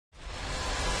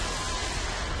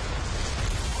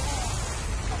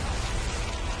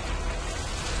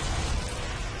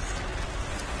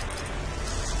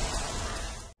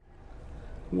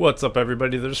What's up,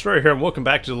 everybody? The Destroyer here, and welcome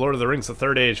back to The Lord of the Rings: The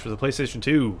Third Age for the PlayStation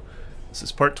 2. This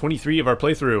is part 23 of our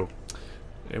playthrough.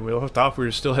 And we left off, we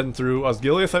were still heading through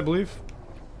Osgiliath, I believe.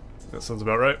 That sounds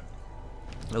about right.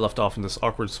 I left off in this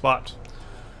awkward spot.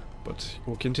 But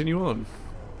we'll continue on.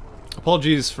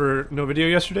 Apologies for no video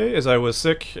yesterday, as I was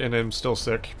sick, and I'm still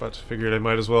sick, but figured I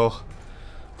might as well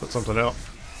put something out.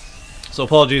 So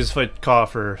apologies if I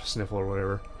cough or sniffle or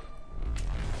whatever.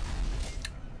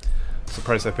 It's the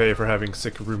price I pay for having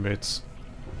sick roommates.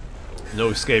 No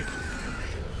escape.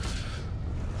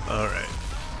 Alright.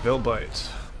 They'll bite.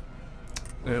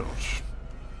 Ouch.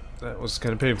 That was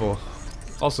kind of painful.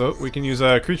 Also, we can use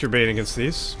creature bait against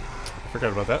these. I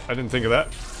forgot about that. I didn't think of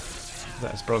that.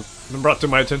 That's been brought to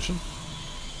my attention.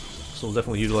 So we'll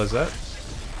definitely utilize that.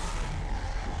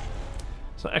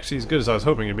 It's not actually as good as I was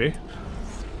hoping it'd be.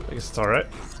 I guess it's alright.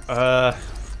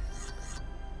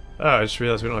 Oh, I just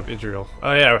realized we don't have Idriel.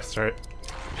 Oh yeah, that's right.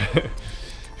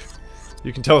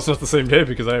 You can tell it's not the same day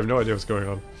because I have no idea what's going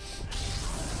on.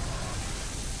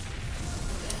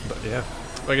 But yeah,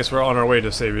 I guess we're on our way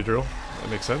to save Idriel. That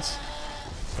makes sense.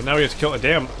 But now we have to kill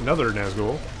another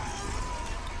Nazgul.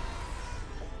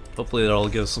 Hopefully that'll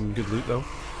give us some good loot though.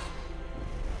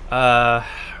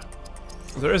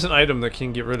 There is an item that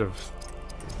can get rid of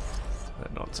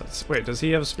that nonsense. Wait, does he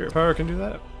have a spirit power that can do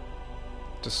that?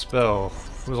 Dispel.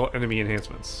 With all enemy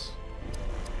enhancements.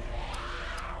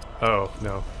 Oh,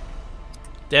 no.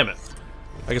 Damn it.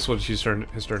 I guess we'll just use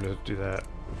his turn to do that.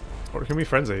 Or can we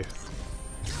frenzy?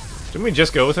 Didn't we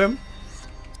just go with him?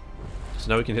 So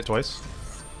now we can hit twice?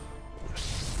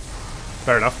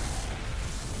 Fair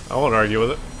enough. I won't argue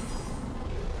with it.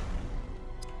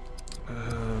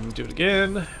 Do it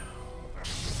again.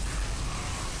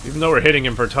 Even though we're hitting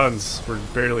him for tons, we're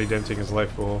barely denting his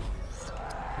life pool.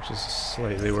 Which is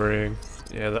slightly worrying.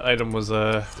 Yeah, the item was,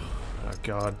 oh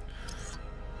god.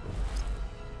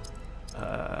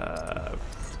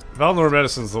 Valnor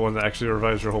Medicine's the one that actually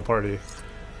revives your whole party.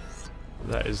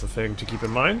 That is the thing to keep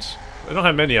in mind. I don't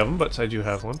have many of them, but I do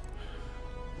have one.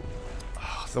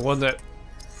 Oh, the one that...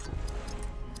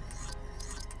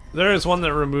 There is one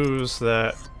that removes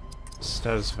that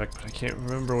status effect, but I can't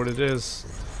remember what it is.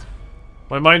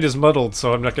 My mind is muddled,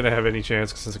 so I'm not going to have any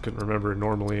chance, since I couldn't remember it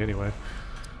normally anyway.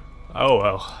 Oh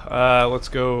well. Let's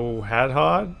go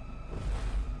Hadhod?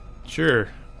 Sure.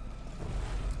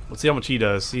 Let's see how much he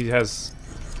does. He has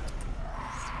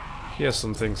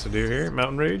some things to do here.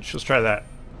 Mountain Rage? Let's try that.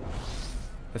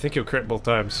 I think he'll crit both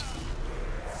times.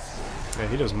 Yeah,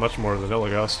 he does much more than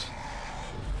Elagast.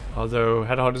 Although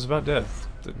Hadhod is about dead.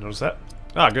 Didn't notice that.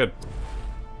 Ah, good.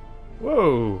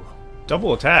 Whoa!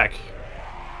 Double attack.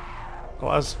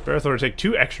 Allows Berethor to take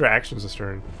 2 extra actions this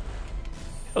turn.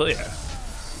 Hell yeah.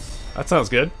 That sounds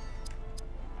good.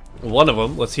 One of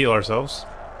them, let's heal ourselves.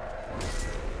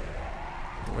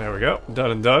 There we go.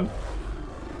 Done and done.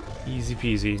 Easy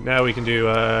peasy. Now we can do,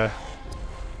 let's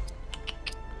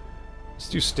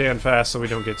do stand fast so we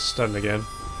don't get stunned again.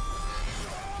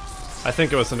 I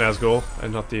think it was the Nazgul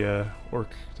and not the orc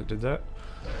that did that.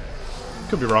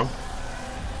 Could be wrong.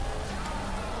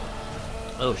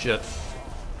 Oh shit.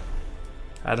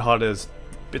 Hadhod is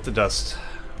bit the dust.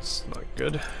 It's not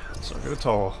good. It's not good at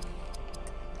all.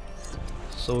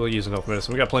 So we'll use an elf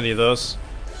medicine. We got plenty of those.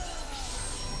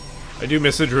 I do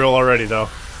miss Idriel already, though.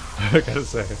 I gotta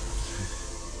say,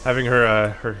 having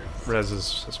her res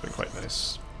has been quite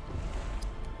nice.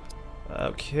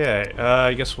 Okay,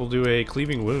 I guess we'll do a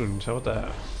cleaving wound. How about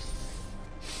that?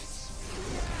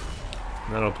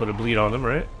 And that'll put a bleed on him,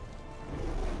 right?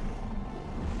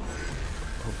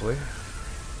 Hopefully.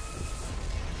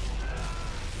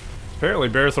 Apparently,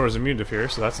 Berethor is immune to fear,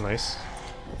 so that's nice.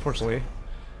 Unfortunately,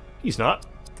 he's not.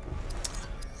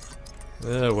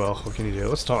 Well, what can you do?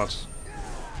 Let's taunt.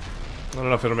 I don't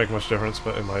know if it'll make much difference,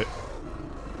 but it might.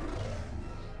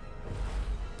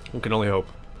 We can only hope.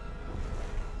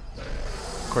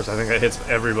 Of course, I think that hits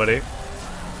everybody.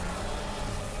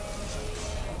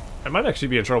 I might actually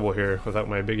be in trouble here without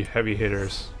my big heavy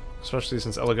hitters. Especially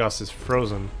since Elagast is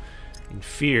frozen in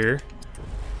fear.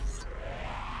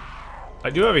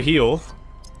 I do have a heal.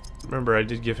 Remember, I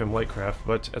did give him Lightcraft,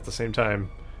 but at the same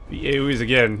time, if he AoEs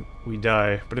again, we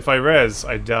die. But if I res,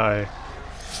 I die.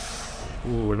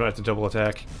 Ooh, we might have to double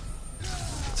attack.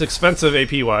 It's expensive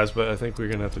AP-wise, but I think we're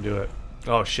gonna have to do it.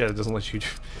 Oh shit, it doesn't let you...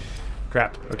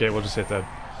 Crap. Okay, we'll just hit that.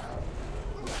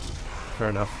 Fair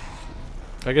enough.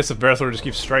 I guess if Berethor just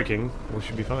keeps striking, we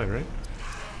should be fine, right?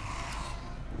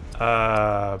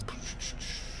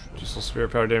 Just a little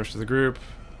spirit power damage to the group.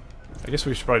 I guess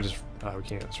we should probably just... Oh, we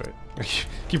can't, that's right.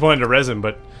 Keep wanting to res him,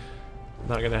 but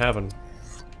not gonna happen.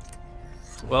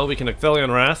 Well, we can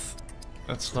Ecthelion Wrath.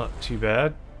 That's not too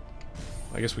bad.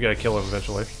 I guess we gotta kill him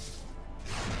eventually.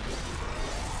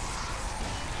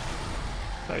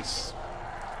 Nice.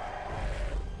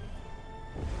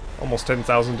 Almost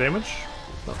 10,000 damage.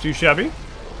 Not too shabby.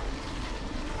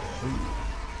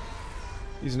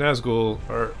 These Nazgul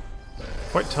are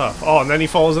quite tough. Oh, and then he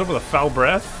follows it up with a foul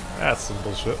breath? That's some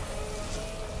bullshit.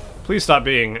 Please stop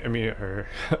being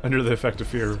under the effect of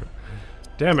fear.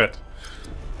 Damn it.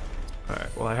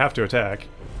 Alright, well I have to attack.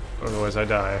 Otherwise I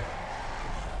die.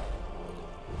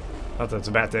 Not that it's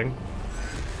a bad thing.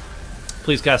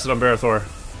 Please cast it on Berethor.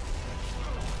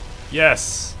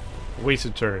 Yes!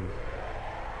 Wasted turn.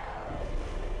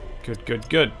 Good, good,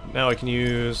 good. Now I can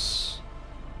use...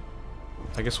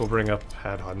 I guess we'll bring up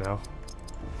Hadhod now.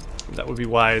 That would be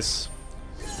wise.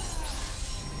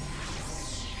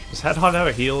 Does Hadhod have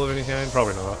a heal of any kind?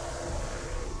 Probably not.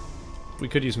 We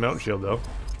could use Mountain Shield though.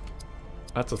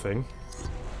 That's a thing.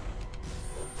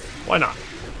 Why not?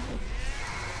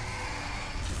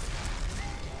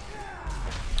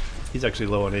 He's actually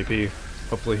low on AP.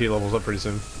 Hopefully he levels up pretty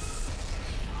soon.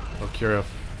 I'll cure up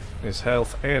his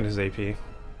health and his AP.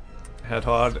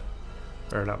 Hadhod,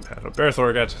 or not Hadhod,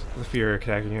 Berethor got the fear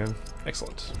attacking him.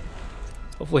 Excellent.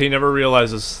 Hopefully he never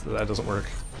realizes that that doesn't work.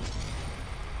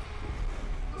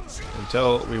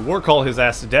 Until we war call his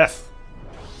ass to death.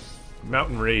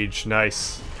 Mountain Rage,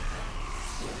 nice.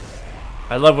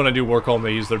 I love when I do war call and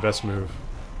they use their best move.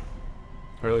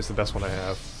 Or at least the best one I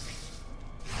have.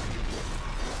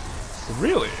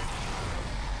 Really?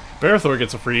 Berethor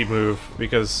gets a free move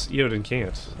because Eowyn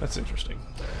can't. That's interesting.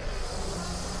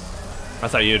 I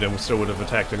thought Eowyn still would have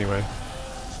attacked anyway.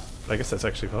 But I guess that's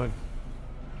actually fine.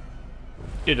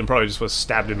 Eowyn probably just was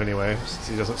stabbed him anyway, since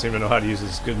he doesn't seem to know how to use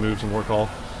his good moves in war call.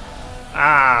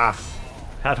 Ah!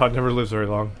 Hadhod never lives very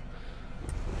long.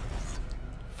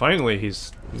 Finally,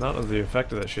 he's not under the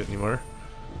effect of that shit anymore.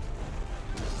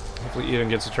 Hopefully Eowyn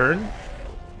gets a turn.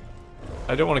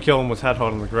 I don't want to kill him with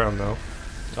Hadhod on the ground, though.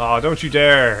 Oh, don't you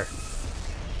dare!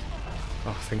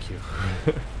 Oh, thank you.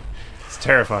 It's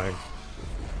terrifying.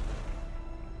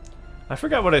 I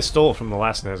forgot what I stole from the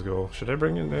last Nazgul. Should I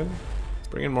bring it in?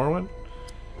 Bring in more one?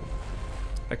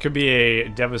 That could be a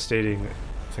devastating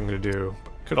thing to do.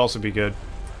 Could also be good.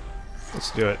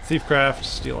 Let's do it. Thiefcraft,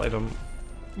 steal item.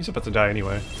 He's about to die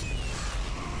anyway.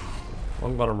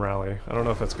 Longbottom Rally. I don't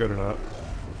know if that's good or not.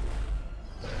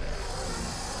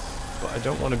 But I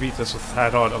don't want to beat this with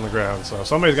Hadhod on the ground, so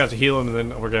somebody's got to heal him and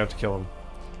then we're gonna have to kill him.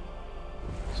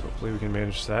 So hopefully we can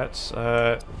manage that.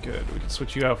 Good. We can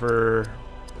switch you out for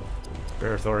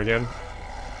Berethor again.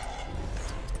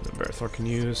 Then Berethor can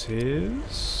use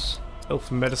his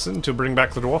elf medicine to bring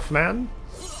back the dwarf man.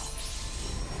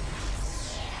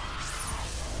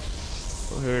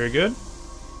 Very good.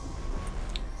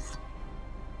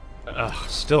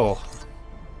 Still.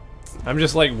 I'm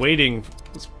just like waiting.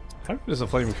 How good is a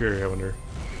Flaming Fury, I wonder?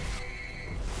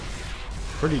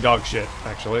 Pretty dog shit,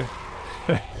 actually.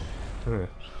 I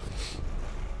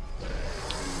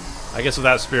guess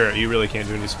without spirit, you really can't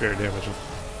do any spirit damage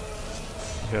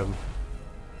with him.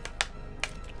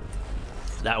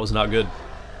 That was not good.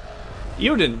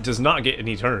 Eowyn does not get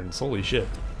any turns. Holy shit.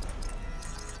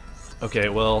 Okay,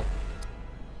 well...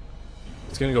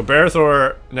 It's gonna go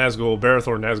Berethor, Nazgul,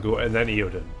 Berethor, Nazgul, and then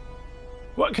Eowyn.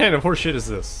 What kind of horseshit is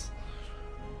this?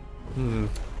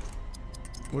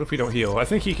 What if we don't heal? I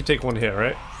think he could take one hit,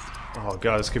 right? Oh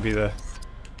god, this could be the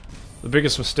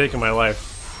biggest mistake of my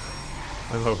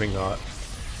life. I'm hoping not.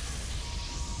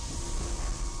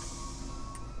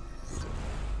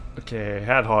 Okay,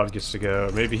 Hadhod gets to go.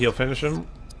 Maybe he'll finish him.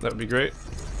 That would be great.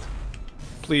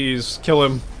 Please, kill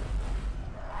him.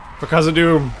 For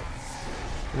Khazad-dûm.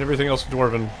 And everything else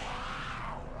Dwarven.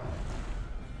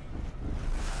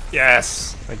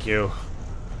 Yes! Thank you.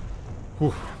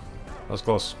 Whew. That was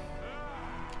close.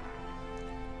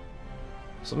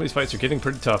 Some of these fights are getting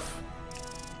pretty tough.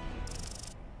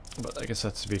 But I guess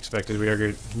that's to be expected. We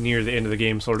are near the end of the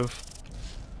game, sort of.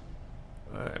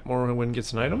 Alright, Morrowind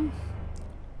gets an item.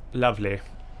 Lovely.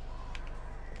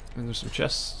 And there's some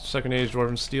chests. Second Age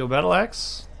Dwarven Steel Battle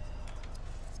Axe.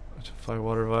 Fly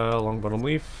Water Vial, Long Bottom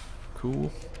Leaf.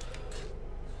 Cool.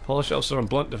 Polish Elfstone on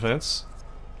Blunt Defense.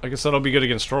 I guess that'll be good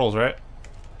against trolls, right?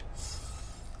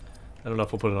 I don't know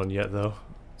if we'll put it on yet, though.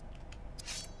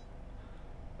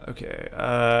 Okay,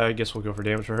 I guess we'll go for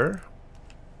damage for her.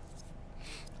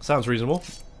 Sounds reasonable.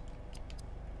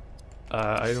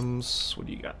 Items, what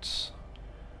do you got?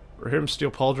 Rohirrim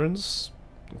Steel Pauldrons.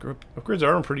 Upgrades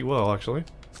our armor pretty well, actually.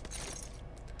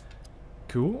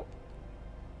 Cool.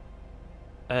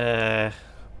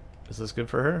 Is this good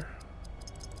for her?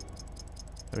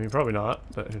 I mean, probably not,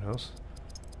 but who knows.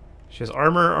 She has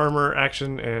armor,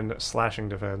 action, and slashing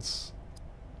defense.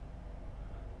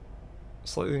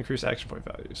 Slightly increased action point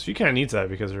values. She kind of needs that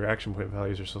because her action point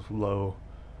values are so low.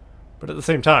 But at the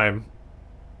same time,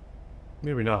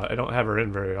 maybe not. I don't have her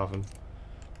in very often.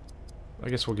 I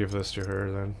guess we'll give this to her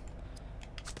then.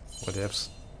 What ifs?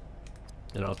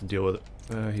 And I'll have to deal with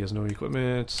it. He has no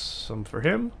equipment. Some for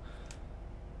him.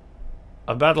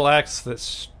 A battle axe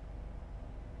that's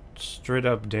straight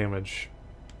up damage.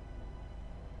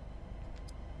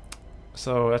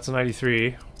 So that's a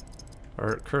 93.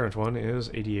 Our current one is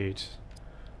 88.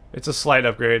 It's a slight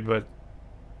upgrade, but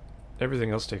everything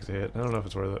else takes a hit. I don't know if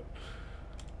it's worth it.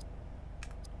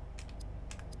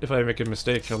 If I make a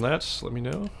mistake on that, let me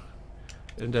know.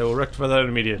 And I will rectify that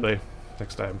immediately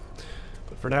next time.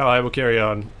 But for now, I will carry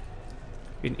on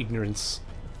in ignorance.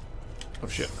 Oh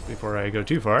shit, before I go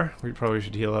too far, we probably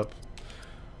should heal up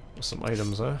with some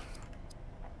items, huh?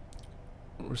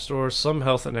 Restore some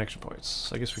health and action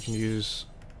points. I guess we can use...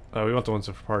 we want the ones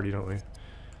for party, don't we?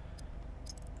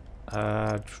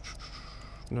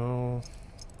 No.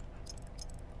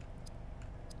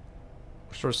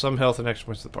 Restore some health and action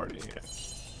points to the party, yeah.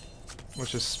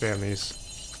 Let's just spam these.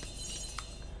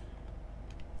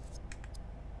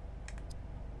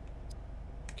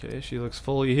 Okay, she looks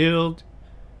fully healed.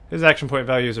 His action point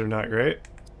values are not great.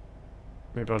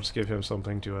 Maybe I'll just give him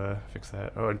something to fix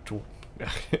that. Oh,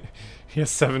 he has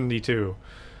 72.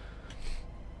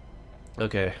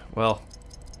 Okay, well,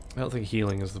 I don't think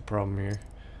healing is the problem here.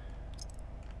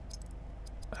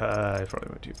 I probably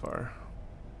went too far.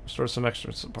 Restore some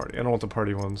extra to the party. I don't want the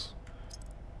party ones.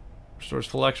 Restores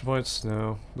full action points?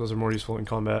 No, those are more useful in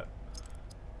combat.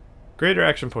 Greater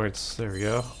action points. There we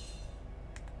go.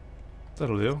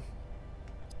 That'll do.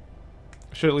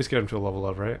 I should at least get him to a level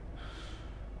up, right?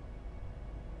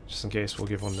 Just in case, we'll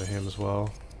give one to him as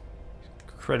well.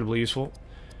 Incredibly useful.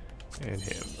 And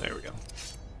him. There we go.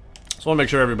 So I want to make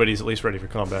sure everybody's at least ready for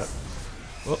combat.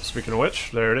 Well, speaking of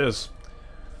which, there it is.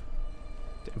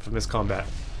 The infamous combat.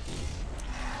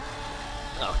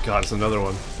 Oh god, it's another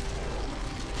one.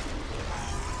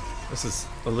 This is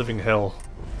a living hell.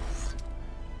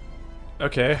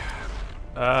 Okay.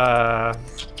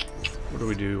 What do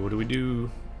we do? What do we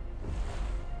do?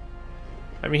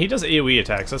 I mean, he does AoE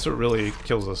attacks. That's what really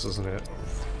kills us, isn't it?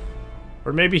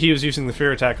 Or maybe he was using the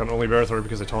fear attack on only Berethor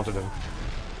because I taunted him.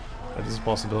 That is a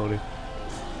possibility.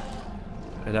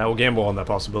 And I will gamble on that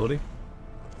possibility.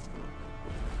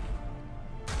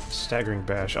 Staggering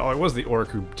bash. Oh, it was the orc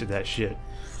who did that shit.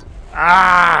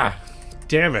 Ah!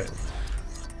 Damn it.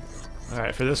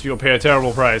 Alright, for this you'll pay a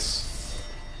terrible price.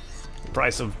 The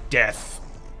price of death.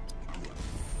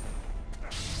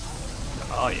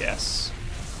 Oh, yes.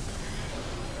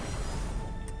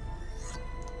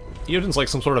 Eodin's like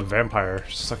some sort of vampire,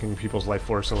 sucking people's life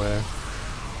force away.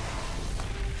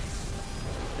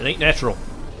 It ain't natural.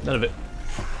 None of it.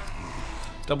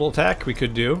 Double attack we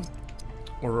could do.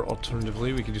 Or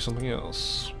alternatively, we could do something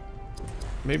else.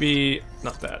 Maybe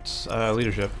not that.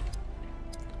 Leadership.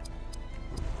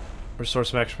 Restore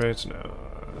some action points? No.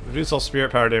 Reduce all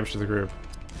spirit power damage to the group.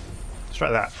 Let's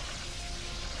try that.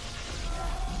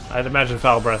 I'd imagine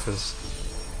Foul Breath is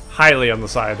highly on the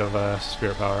side of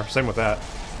spirit power. Same with that.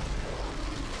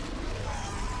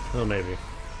 Well, maybe.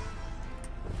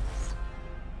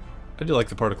 I do like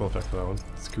the particle effect for that one.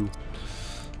 It's cool.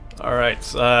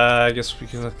 Alright, I guess we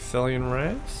can Thelian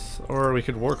Wrath? Or we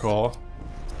could War Call.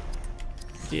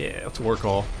 Yeah, let's War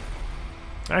Call.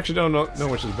 I actually don't know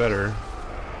which is better.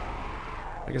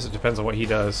 I guess it depends on what he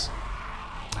does.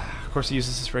 Of course he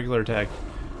uses his regular attack.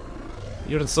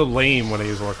 Eodin's so lame when I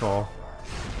use War Call.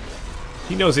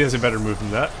 He knows he has a better move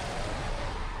than that.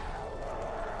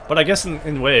 But I guess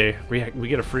in a way, we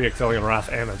get a free Thelian Wrath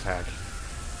and attack.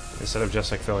 Instead of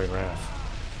just Thelian Wrath.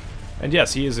 And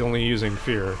yes, he is only using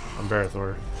Fear on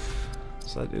Berethor.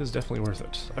 So that is definitely worth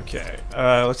it. Okay,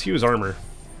 let's use armor.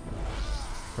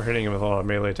 We're hitting him with a lot of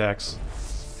melee attacks.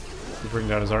 If we bring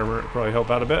down his armor, it'll probably help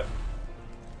out a bit.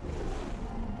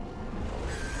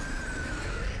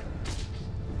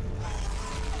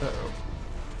 Uh-oh.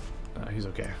 He's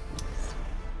okay.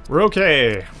 We're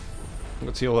okay!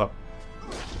 Let's heal up.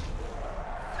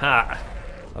 Ha!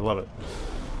 I love it.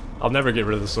 I'll never get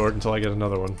rid of the sword until I get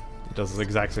another one. It does the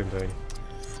exact same thing.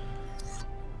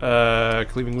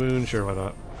 Cleaving wound, sure, why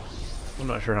not? I'm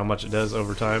not sure how much it does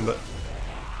over time, but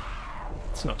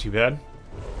it's not too bad.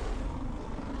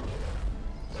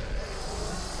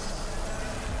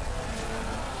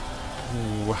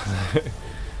 Ooh.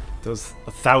 Those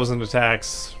 1,000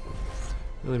 attacks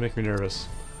really make me nervous.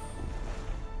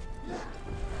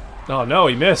 Oh no,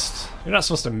 he missed! You're not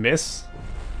supposed to miss.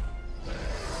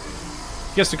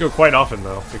 He has to go quite often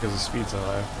though, because his speed's so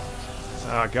high.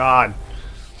 Oh god.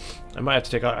 I might have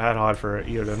to take out Adhod for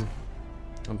Eodin,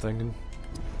 I'm thinking.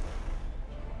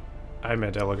 I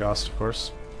meant Elagast, of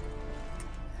course.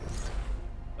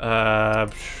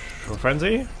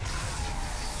 Frenzy?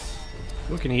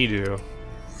 What can he do?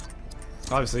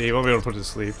 Obviously, he won't be able to put it to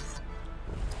sleep.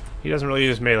 He doesn't really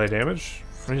use melee damage.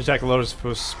 When you attack the Lotus,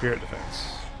 post spirit defense.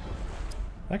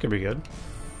 That could be good.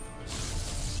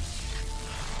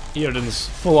 Eodin's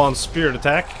full-on spirit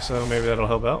attack, so maybe that'll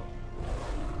help out.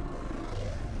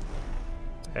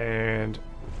 And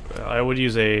I would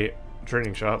use a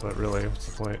training shot, but really, what's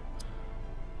the point?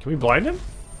 Can we blind him?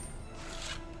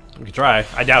 We could try.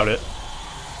 I doubt it.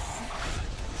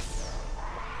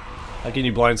 How can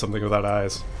you blind something without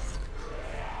eyes?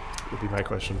 Would be my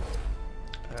question.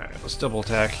 Alright, let's double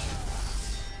attack.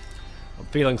 I'm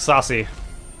feeling saucy.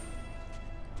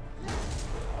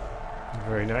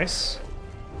 Very nice.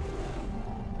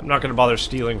 I'm not going to bother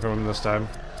stealing from him this time.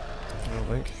 I don't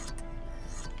think.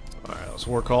 Alright, let's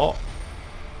war call.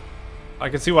 I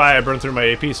can see why I burned through my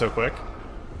AP so quick.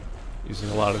 Using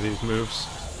a lot of these moves.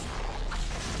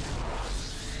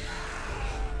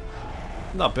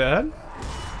 Not bad.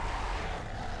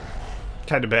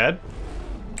 Kinda bad.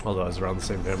 Although it's around the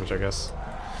same damage, I guess.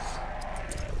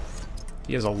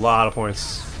 He has a lot of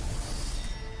points.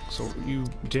 So you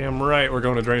damn right we're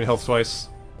going to drain health twice.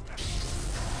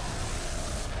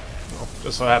 Well,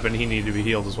 just so happened he needed to be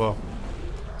healed as well.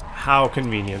 How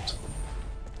convenient.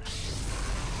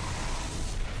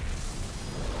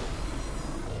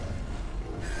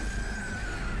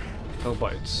 No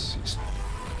bites. He's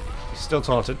still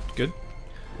taunted. Good.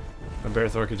 And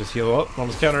Berethor could just heal up on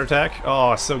his counterattack.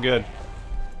 Oh, so good.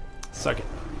 Suck it.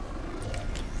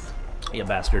 You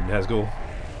bastard, Nazgul.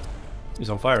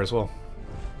 He's on fire as well.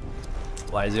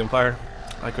 Why is he on fire?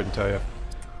 I couldn't tell you.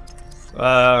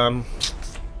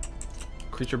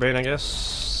 Creature Bane, I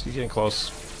guess. He's getting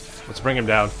close. Let's bring him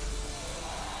down.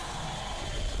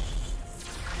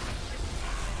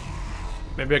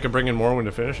 Maybe I could bring in Morrowind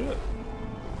to finish it?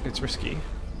 It's risky.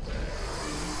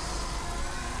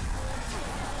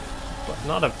 But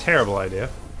not a terrible idea.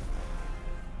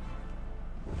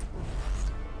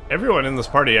 Everyone in this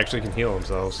party actually can heal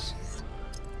themselves.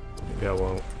 Maybe I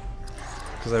won't.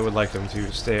 Because I would like them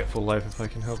to stay at full life if I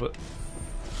can help it.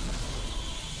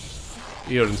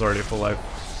 Eodin's already at full life.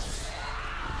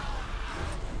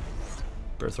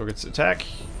 Berethor gets to attack.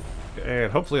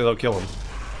 And hopefully they'll kill him.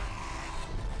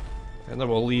 And then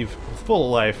we'll leave with full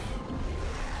life.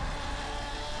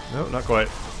 No, not quite.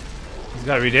 He's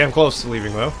gotta be damn close to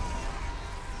leaving though.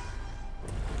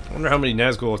 I wonder how many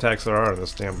Nazgul attacks there are on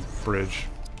this damn bridge.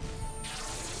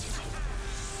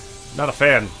 Not a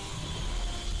fan.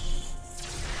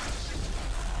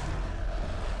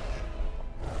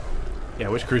 Yeah, I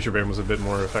wish Creature Bane was a bit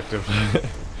more effective.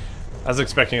 I was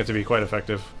expecting it to be quite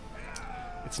effective.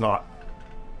 It's not.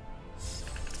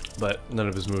 But none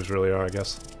of his moves really are, I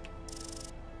guess.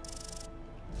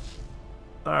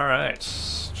 Alright.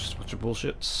 Just a bunch of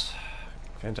bullshits.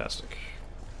 Fantastic.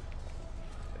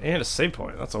 And a save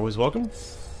point. That's always welcome.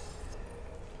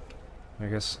 I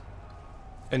guess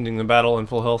ending the battle in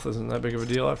full health isn't that big of a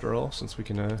deal after all, since we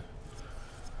can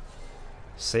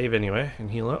save anyway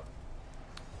and heal up.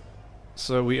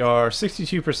 So we are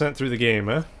 62% through the game,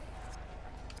 huh?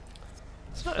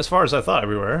 It's not as far as I thought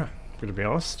we were, to be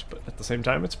honest, but at the same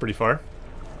time it's pretty far.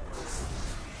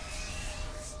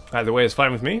 Either way is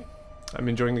fine with me. I'm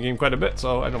enjoying the game quite a bit,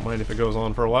 so I don't mind if it goes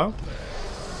on for a while.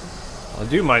 I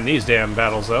do mind these damn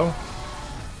battles, though.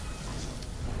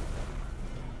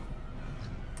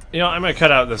 You know, I might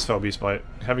cut out this Felbeast fight.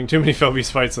 Having too many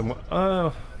Felbeast fights and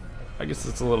I guess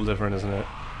it's a little different, isn't it?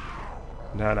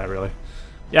 No, not really.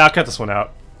 Yeah, I'll cut this one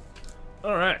out.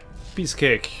 Alright, piece of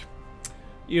cake.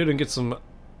 Eodin gets some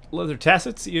leather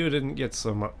tassets. Eodin gets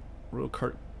some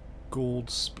Rokart gold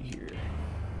spear.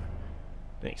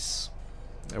 Nice.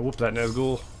 I whooped that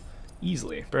Nazgul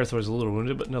easily. Berethor's a little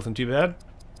wounded, but nothing too bad.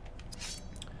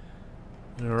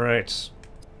 Alright.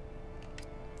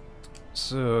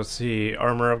 So, let's see.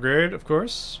 Armor upgrade, of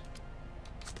course.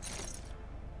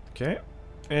 Okay.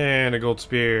 And a gold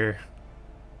spear.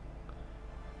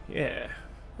 Yeah.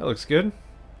 That looks good.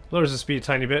 Lowers the speed a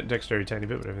tiny bit, dexterity a tiny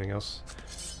bit, but everything else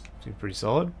seems pretty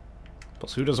solid.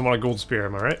 Plus, who doesn't want a gold spear,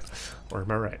 am I right? Or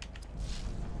am I right?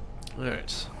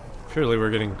 Alright. Surely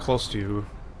we're getting close to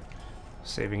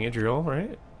saving Idriel,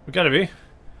 right? We gotta be.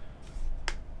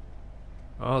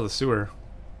 Oh, the sewer.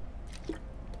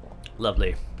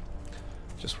 Lovely.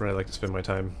 Just where I like to spend my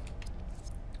time.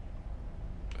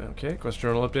 Okay, quest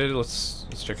journal updated. Let's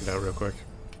check it out real quick.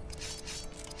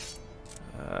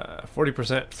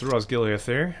 40% through Osgiliath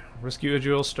there. Rescue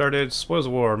Idriel started. Spoils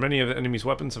of war. Many of the enemy's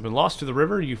weapons have been lost to the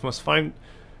river. You must find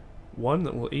one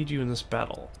that will aid you in this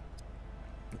battle.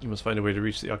 You must find a way to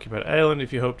reach the occupied island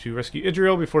if you hope to rescue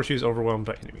Idril before she is overwhelmed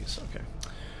by enemies. Okay.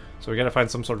 So we gotta find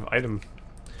some sort of item.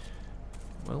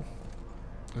 Well,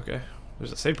 okay.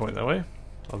 There's a save point that way.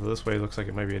 Although this way looks like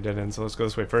it might be a dead end, so let's go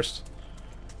this way first.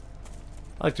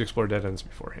 I like to explore dead ends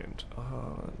beforehand.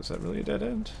 Is that really a dead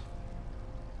end?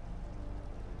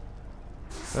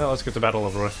 Well, let's get the battle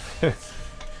over with.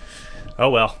 Oh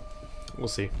well. We'll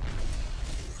see.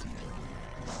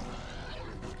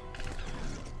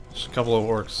 Just a couple of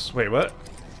orcs. Wait, what?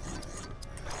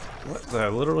 What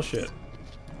the literal shit?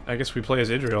 I guess we play as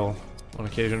Idril on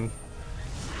occasion.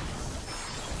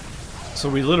 So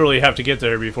we literally have to get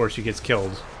there before she gets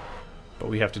killed. But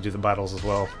we have to do the battles as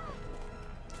well.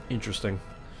 Interesting.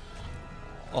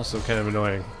 Also kind of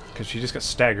annoying, because she just got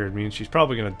staggered, means she's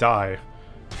probably gonna die.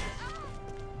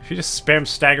 If you just spam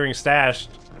staggering slash,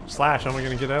 how am I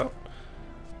gonna get out?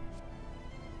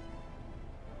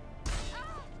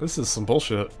 This is some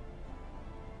bullshit.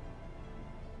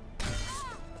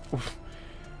 Oof.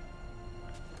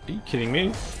 Are you kidding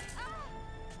me?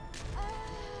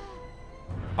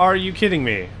 Are you kidding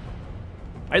me?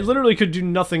 I literally could do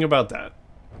nothing about that.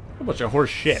 A bunch of horse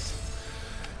shit.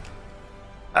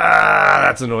 Ah,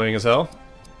 that's annoying as hell.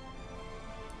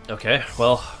 Okay,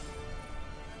 well,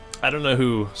 I don't know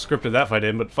who scripted that fight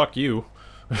in, but fuck you.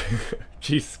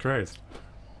 Jesus Christ.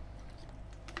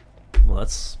 Well,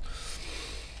 that's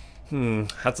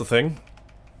a thing.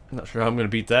 I'm not sure how I'm gonna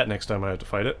beat that next time I have to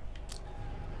fight it.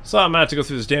 So I'm gonna have to go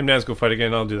through this damn Nazgul fight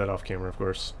again. I'll do that off camera, of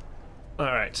course.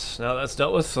 Alright, now that's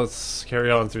dealt with, let's carry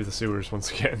on through the sewers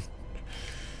once again.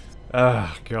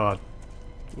 Ah, God.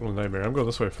 What a nightmare. I'm going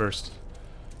this way first.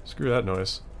 Screw that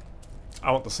noise.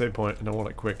 I want the save point, and I want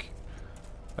it quick.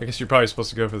 I guess you're probably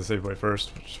supposed to go for the save point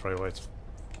first, which is probably why it's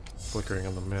flickering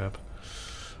on the map.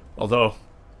 Although,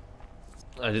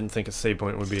 I didn't think a save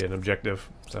point would be an objective,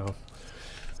 so...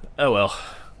 Oh well.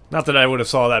 Not that I would have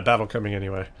saw that battle coming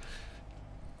anyway.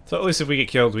 So at least if we get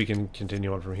killed, we can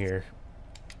continue on from here.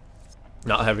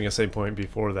 Not having a save point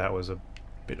before that was a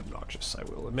bit obnoxious, I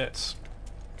will admit.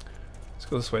 Let's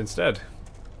go this way instead.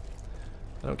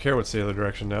 I don't care what's the other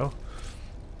direction now.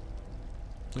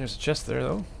 There's a chest there,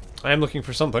 though. I am looking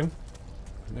for something,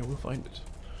 and I will find it.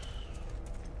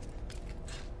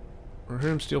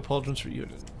 Rohirrim steel pauldrons for Eowyn.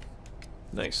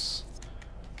 Nice.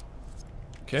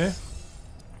 Okay.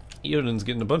 Eowyn's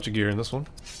getting a bunch of gear in this one.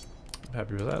 I'm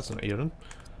happy with that. It's not Eowyn.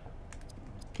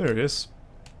 There he is.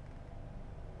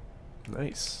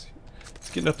 Nice. He's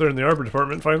getting up there in the arbor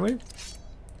department finally.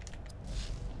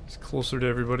 He's closer to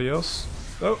everybody else.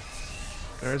 Oh,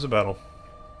 there's a battle.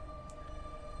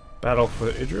 Battle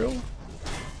for Idril?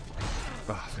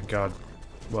 Oh, thank God.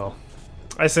 Well,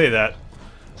 I say that.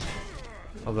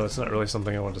 Although it's not really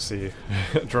something I want to see.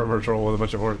 Drummer troll with a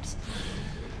bunch of orcs.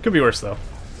 Could be worse though.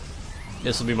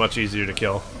 This will be much easier to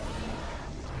kill.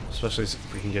 Especially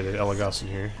if we can get an Elagos in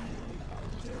here.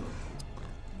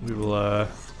 We will,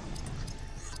 let's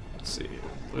see.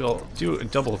 We'll do a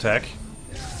double attack.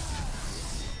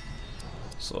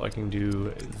 So I can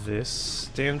do this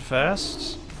stand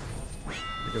fast.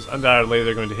 Because undoubtedly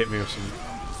they're going to hit me with some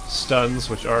stuns,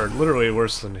 which are literally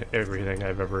worse than everything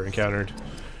I've ever encountered.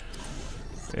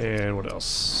 And what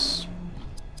else?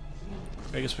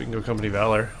 I guess we can go Company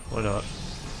Valor. Why not?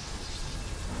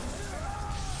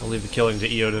 I'll leave the killing to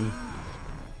Eowyn.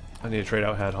 I need to trade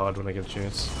out Hadhod when I get a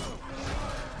chance.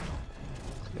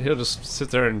 He'll just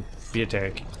sit there and be a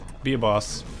tank. Be a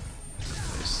boss.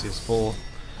 Nice. He has full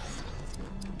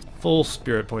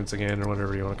spirit points again, or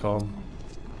whatever you want to call them.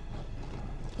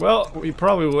 Well, we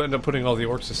probably will end up putting all the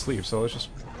orcs to sleep, so let's just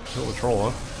kill the troll,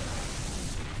 huh?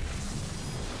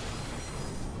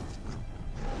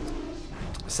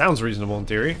 Sounds reasonable in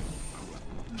theory.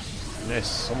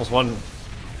 Nice. Almost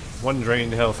one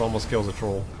drained health almost kills a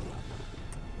troll.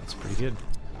 That's pretty good.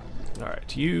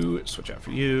 Alright, you switch out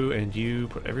for you, and you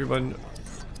put everyone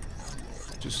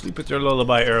to sleep with your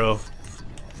lullaby arrow.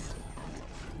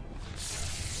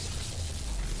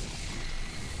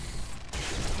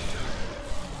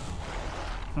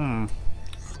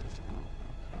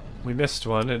 We missed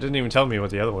one. It didn't even tell me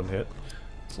what the other one hit.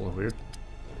 It's a little weird.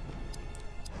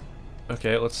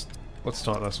 Okay, let's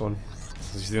taunt this one.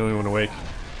 He's the only one awake.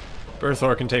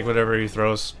 Berethor can take whatever he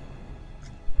throws.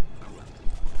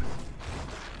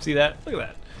 See that? Look at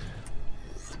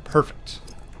that. Perfect.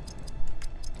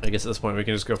 I guess at this point we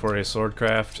can just go for a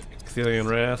swordcraft Cthelian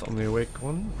Wrath on the awake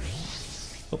one.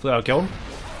 Hopefully I'll kill him.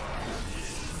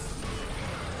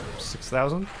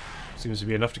 6,000. Seems to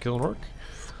be enough to kill an orc.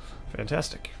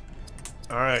 Fantastic.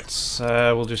 Alright,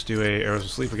 we'll just do a Arrows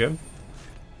of Sleep again.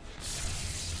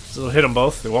 So it'll hit them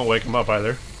both. It won't wake them up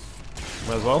either.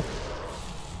 Might as well.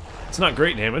 It's not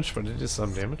great damage, but it is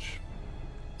some damage.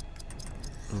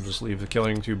 We'll just leave the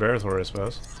killing to Berethor, I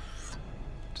suppose.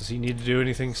 Does he need to do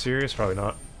anything serious? Probably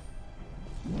not.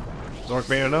 Is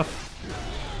Orcbane enough?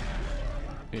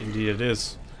 Indeed it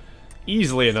is.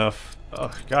 Easily enough.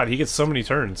 Oh god, he gets so many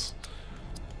turns.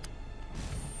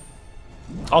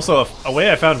 Also, a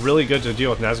way I found really good to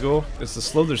deal with Nazgul is to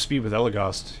slow their speed with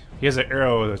Elagast. He has an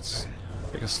arrow that's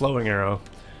like a slowing arrow.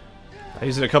 I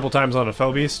used it a couple times on a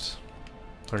Fellbeast,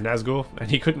 or Nazgul,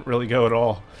 and he couldn't really go at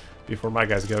all before my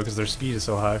guys go because their speed is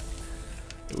so high.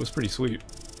 It was pretty sweet.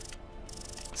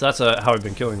 So that's how I've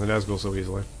been killing the Nazgul so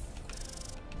easily.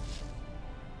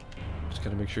 Just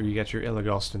gotta make sure you got your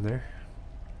Elagast in there.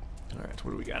 Alright,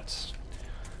 what do we got? It's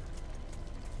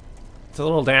a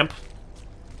little damp.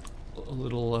 A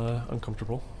little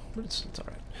uncomfortable, but it's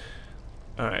alright.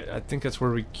 Alright, I think that's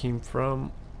where we came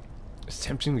from. It's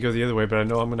tempting to go the other way, but I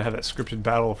know I'm going to have that scripted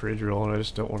battle for Idril, and I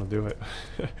just don't want to do it.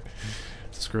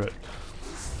 Screw it.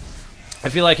 I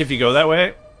feel like if you go that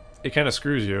way, it kind of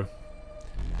screws you.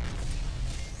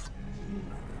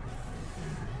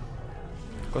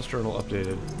 Quest journal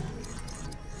updated.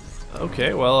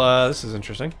 Okay, well, this is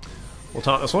interesting. We'll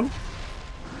taunt this one.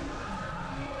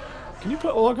 Can you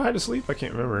put Ologhai to sleep? I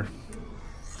can't remember.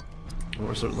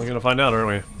 We're certainly going to find out, aren't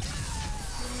we?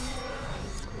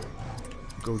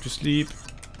 Go to sleep.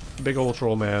 Big old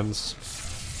troll mans.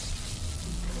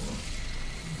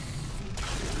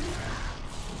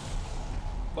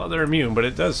 Well, they're immune, but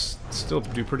it does still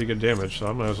do pretty good damage, so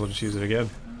I might as well just use it again.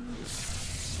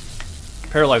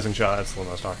 Paralyzing shot, that's the one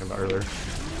I was talking about earlier.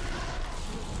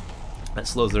 That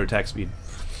slows their attack speed,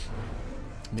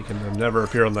 making them never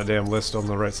appear on that damn list on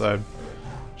the right side,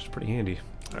 which is pretty handy.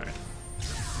 Alright.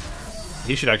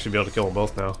 He should actually be able to kill them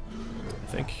both now, I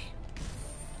think.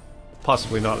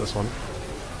 Possibly not this one.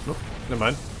 Nope, never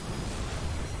mind.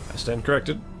 I stand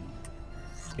corrected.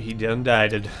 He done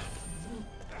died.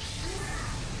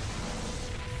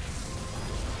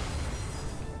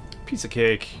 Piece of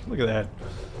cake. Look at that.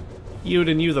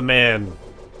 Eowyn, you the man.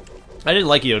 I didn't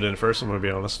like Eowyn at first, I'm gonna be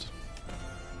honest.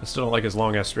 I still don't like his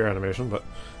long ass spear animation, but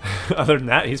other than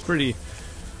that, he's pretty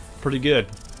good.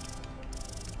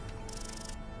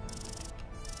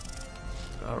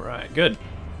 Alright, good.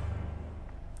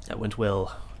 That went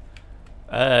well.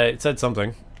 It said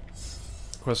something.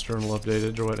 Quest journal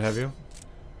updated or what have you.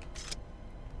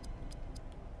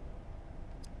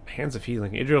 Hands of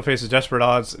healing. Idril faces desperate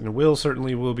odds and will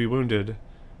certainly be wounded.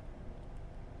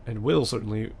 And will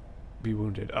certainly be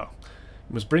wounded. Oh.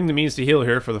 You must bring the means to heal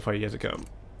here for the fight yet to come.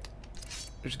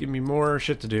 Just give me more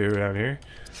shit to do down here.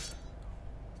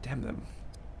 Damn them.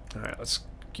 Alright, let's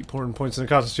keep pouring points in the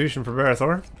Constitution for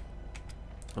Berethor.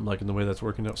 I'm liking the way that's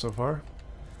working out so far.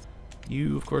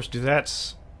 You, of course, do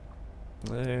that.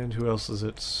 And who else is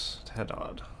it?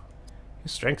 Tadod.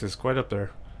 His strength is quite up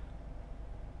there.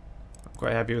 I'm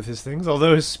quite happy with his things,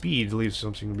 although his speed leaves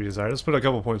something to be desired. Let's put a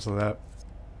couple points on that.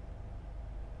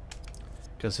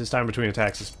 Because his time between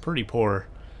attacks is pretty poor,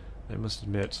 I must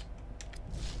admit.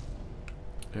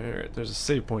 Alright, there's a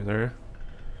save point there.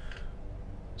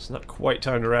 It's not quite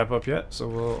time to wrap up yet, so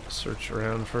we'll search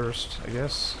around first, I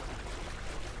guess.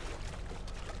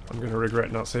 I'm gonna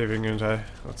regret not saving, aren't I?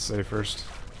 Let's save first.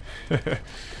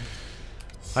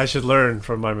 I should learn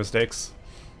from my mistakes.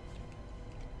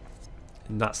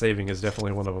 Not saving is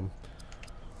definitely one of them.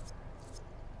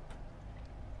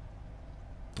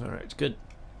 Alright, good.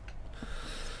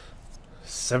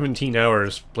 17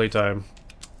 hours playtime.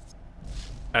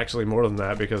 Actually more than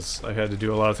that because I had to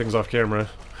do a lot of things off camera,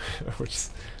 which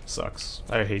sucks.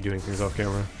 I hate doing things off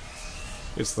camera.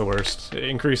 It's the worst. It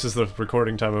increases the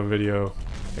recording time of a video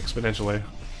exponentially,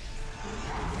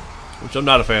 which I'm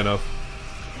not a fan of.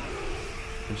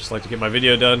 I just like to get my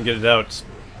video done, get it out,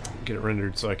 get it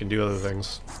rendered so I can do other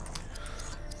things.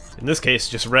 In this case,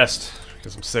 just rest,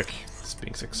 because I'm sick.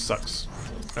 Being sick sucks.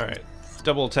 Alright,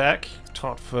 double attack,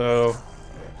 taunt foe.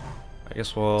 I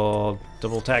guess we'll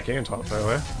double attack and taunt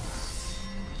foe, eh?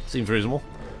 Seems reasonable.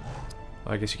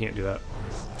 I guess you can't do that.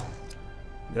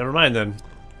 Never mind then.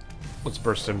 Let's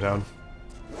burst him down.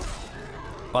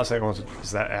 Last thing I want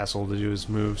is that asshole to do his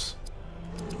moves.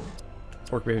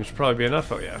 Orcbane should probably be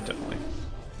enough. Oh yeah, definitely.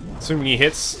 Assuming he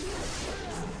hits.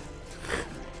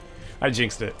 I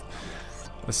jinxed it.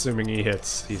 Assuming he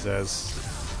hits, he says.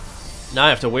 Now I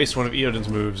have to waste one of Eowyn's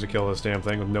moves to kill this damn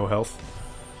thing with no health.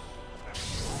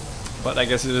 But I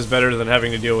guess it is better than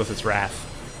having to deal with its wrath.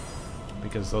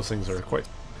 Because those things are quite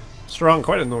strong,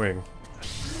 quite annoying.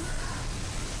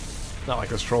 Not like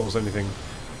this troll is anything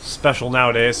special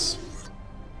nowadays.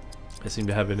 I seem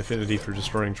to have an affinity for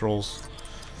destroying trolls.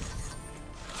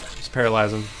 Just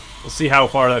paralyze him. We'll see how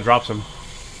far that drops him.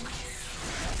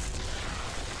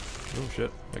 Oh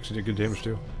shit, actually did good damage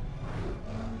too.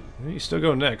 He's still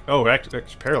going neck. Oh, actually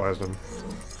paralyzed him.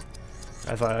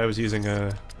 I thought I was using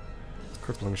a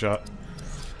crippling shot.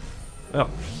 Oh,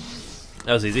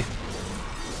 that was easy.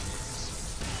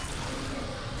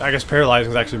 I guess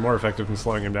paralyzing is actually more effective than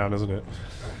slowing him down, isn't it?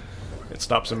 It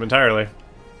stops him entirely.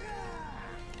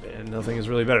 And nothing is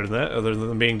really better than that, other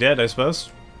than being dead, I suppose.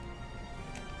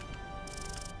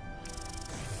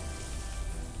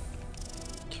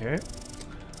 Okay.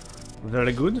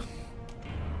 Very good.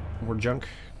 More junk.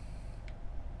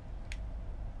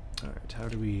 Alright, how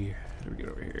do we get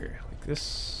over here? Like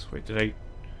this? Wait, did I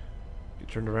get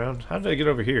turned around? How did I get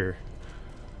over here?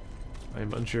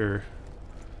 I'm unsure.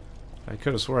 I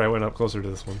could have swore I went up closer to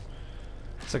this one.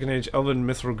 Second Age Elven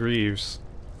Mithril Greaves.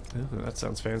 Oh, that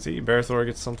sounds fancy. Berethor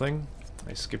gets something.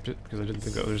 I skipped it because I didn't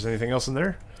think there's anything else in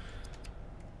there.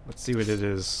 Let's see what it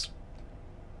is.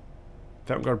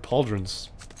 Fountain Guard Pauldrons.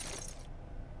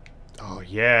 Oh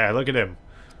yeah, look at him.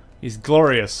 He's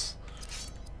glorious.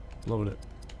 Loving it.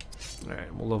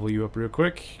 Alright, we'll level you up real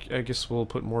quick. I guess we'll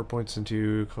put more points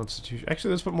into Constitution.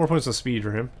 Actually, let's put more points on speed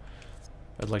for him.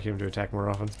 I'd like him to attack more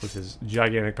often with his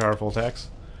gigantic, powerful attacks.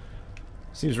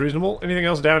 Seems reasonable. Anything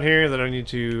else down here that I need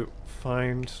to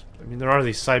find? I mean, there are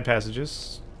these side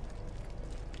passages.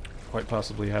 Quite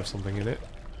possibly have something in it.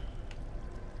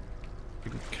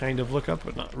 You can kind of look up,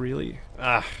 but not really.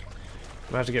 Ah, I'm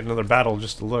gonna have to get another battle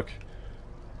just to look.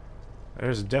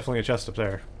 There's definitely a chest up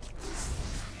there.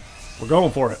 We're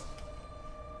going for it.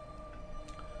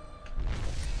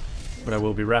 But I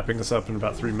will be wrapping this up in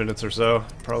about 3 minutes or so,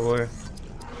 probably.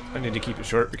 I need to keep it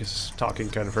short because talking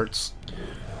kind of hurts.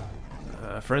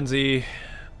 Frenzy.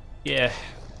 Yeah.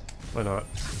 Why not?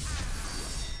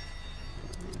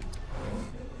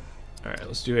 Alright,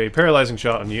 let's do a paralyzing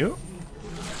shot on you.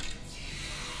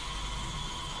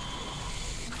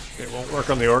 It won't work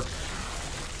on the orc.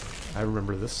 I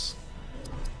remember this.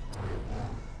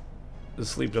 The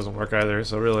sleep doesn't work either,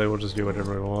 so really we'll just do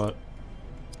whatever we want.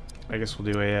 I guess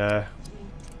we'll do a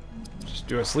just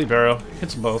do a sleep arrow.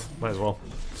 Hits them both, might as well.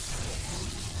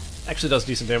 Actually does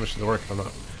decent damage to the orc if I'm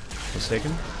not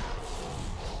mistaken.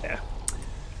 Yeah.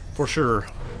 For sure.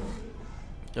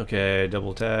 Okay,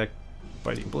 double attack.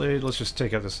 Biting blade. Let's just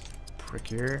take out this prick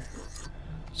here.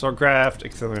 Swordcraft,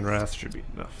 Icthelian Wrath should be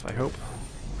enough, I hope.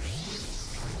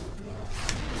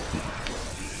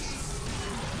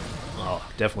 Oh,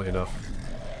 definitely enough.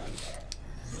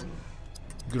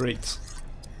 Great.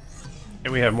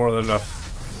 And we have more than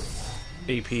enough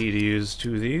AP to use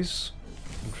two of these.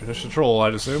 And finish the troll,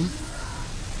 I'd assume.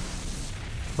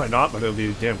 Might not, but it'll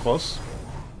be damn close.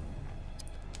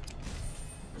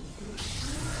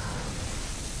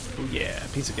 Oh yeah,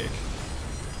 piece of cake.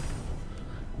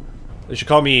 They should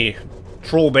call me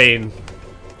Trollbane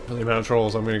for the amount of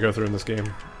trolls I'm going to go through in this game.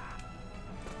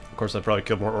 Of course, I'd probably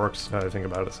kill more orcs now that I think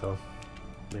about it, so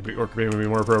maybe Orc Bane would be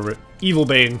more appropriate. Evil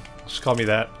Bane, just call me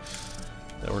that.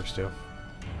 That works too.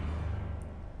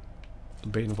 The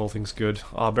Bane of all things good.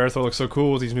 Ah, Berethor looks so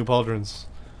cool with these new pauldrons.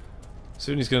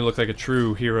 Soon he's going to look like a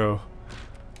true hero.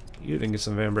 You didn't get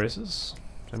some van braces.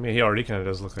 I mean, he already kind of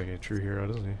does look like a true hero,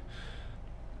 doesn't he?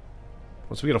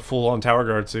 Once we get a full-on tower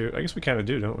guard suit, I guess we kind of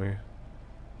do, don't we?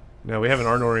 No, we have an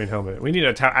Arnorian helmet. We need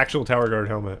an actual tower guard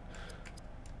helmet.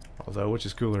 Although, which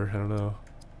is cooler? I don't know.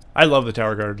 I love the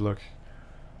tower guard look.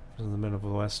 In the Men of the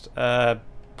West. What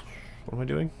am I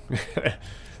doing? I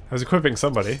was equipping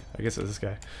somebody. I guess it's this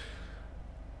guy.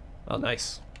 Oh,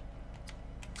 nice.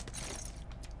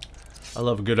 I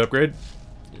love a good upgrade.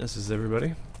 This is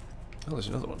everybody. Oh, there's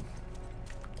another one.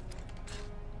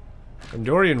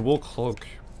 Gondorian Wool Cloak.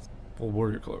 Wool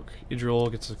Warrior Cloak.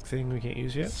 Idril gets a thing we can't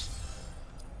use yet.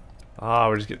 Ah,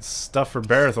 we're just getting stuff for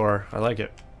Berethor. I like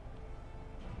it.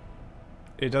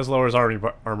 It does lower his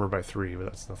armor by 3, but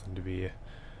that's nothing to be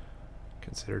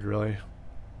considered, really.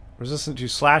 Resistant to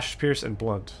slash, pierce, and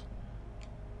blunt.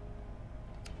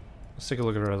 Let's take a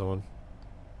look at our other one.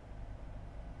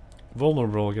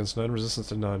 Vulnerable against none, resistance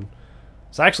to none.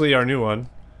 So actually our new one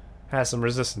has some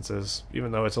resistances,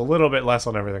 even though it's a little bit less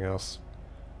on everything else.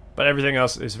 But everything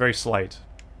else is very slight.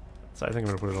 So I think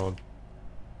I'm going to put it on.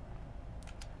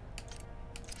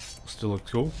 Still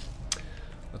looks cool.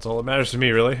 That's all that matters to me,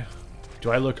 really.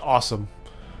 Do I look awesome?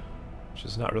 Which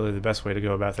is not really the best way to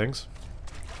go about things.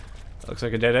 That looks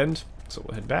like a dead end, so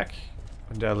we'll head back.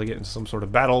 Undoubtedly get into some sort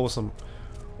of battle with some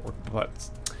orc butts.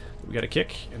 We got a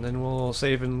kick, and then we'll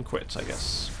save and quit, I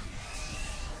guess.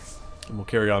 And we'll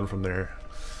carry on from there.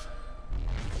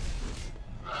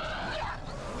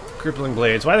 Crippling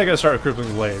Blades. Why are they going to start with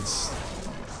Crippling Blades?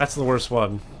 That's the worst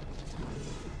one.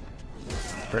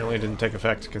 Apparently it didn't take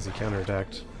effect because he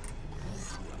counterattacked.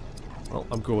 Well,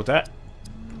 I'm cool with that.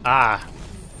 Ah,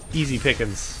 easy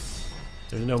pickings.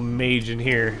 There's no mage in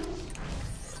here.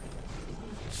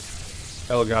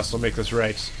 Elagos will make this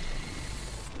right.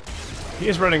 He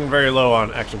is running very low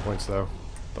on action points though,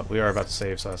 but we are about to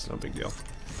save, so that's no big deal.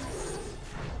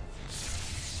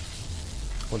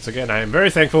 Once again, I am very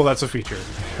thankful that's a feature,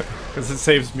 because it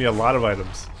saves me a lot of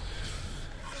items.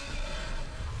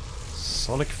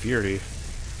 Sonic Fury.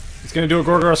 He's gonna do a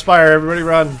Gorgoroth Spire, everybody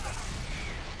run!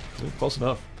 Ooh, close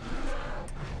enough.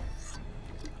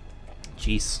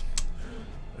 Jeez.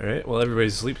 Alright, well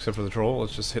everybody's asleep except for the troll.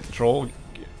 Let's just hit the troll,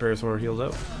 get Berethor healed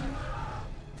up.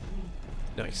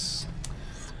 Nice.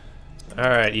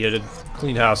 Alright, you did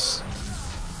clean house.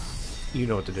 You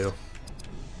know what to do.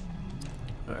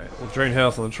 Alright, we'll drain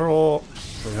health on the troll.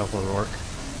 Drain health on the orc.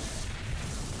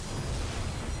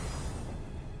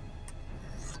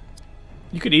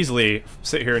 You could easily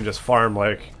sit here and just farm,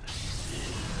 like,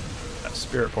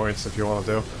 spirit points if you wanted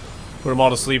to. Put them all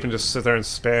to sleep and just sit there and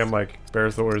spam, like,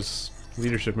 Berethor's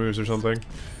leadership moves or something.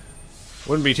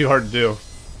 Wouldn't be too hard to do.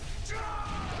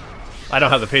 I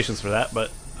don't have the patience for that,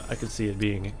 but I could see it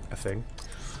being a thing.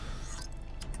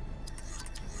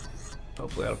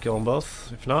 Hopefully that'll kill them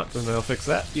both. If not, then they'll fix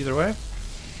that either way.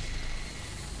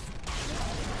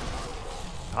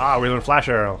 Ah, we learned Flash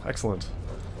Arrow. Excellent.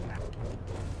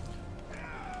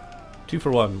 2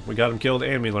 for 1. We got him killed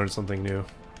and we learned something new.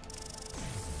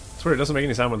 I swear it doesn't make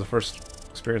any sound when the first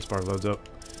experience bar loads up.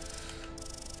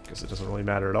 Guess it doesn't really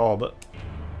matter at all, but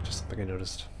just something I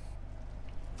noticed.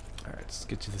 Alright, let's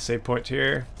get to the save point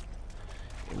here.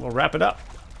 And we'll wrap it up.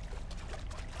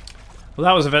 Well,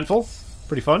 that was eventful.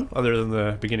 Pretty fun, other than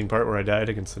the beginning part where I died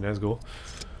against the Nazgul.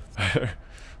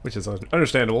 Which is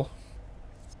understandable.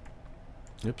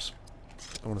 Oops.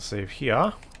 I want to save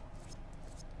here.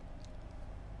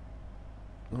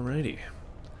 Alrighty.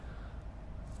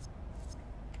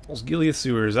 Osgiliath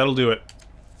Sewers, that'll do it.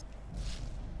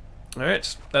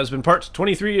 Alright, that has been part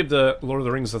 23 of the Lord of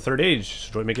the Rings The Third Age.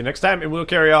 Enjoy making it next time, and we'll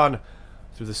carry on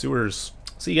through the sewers.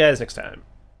 See you guys next time.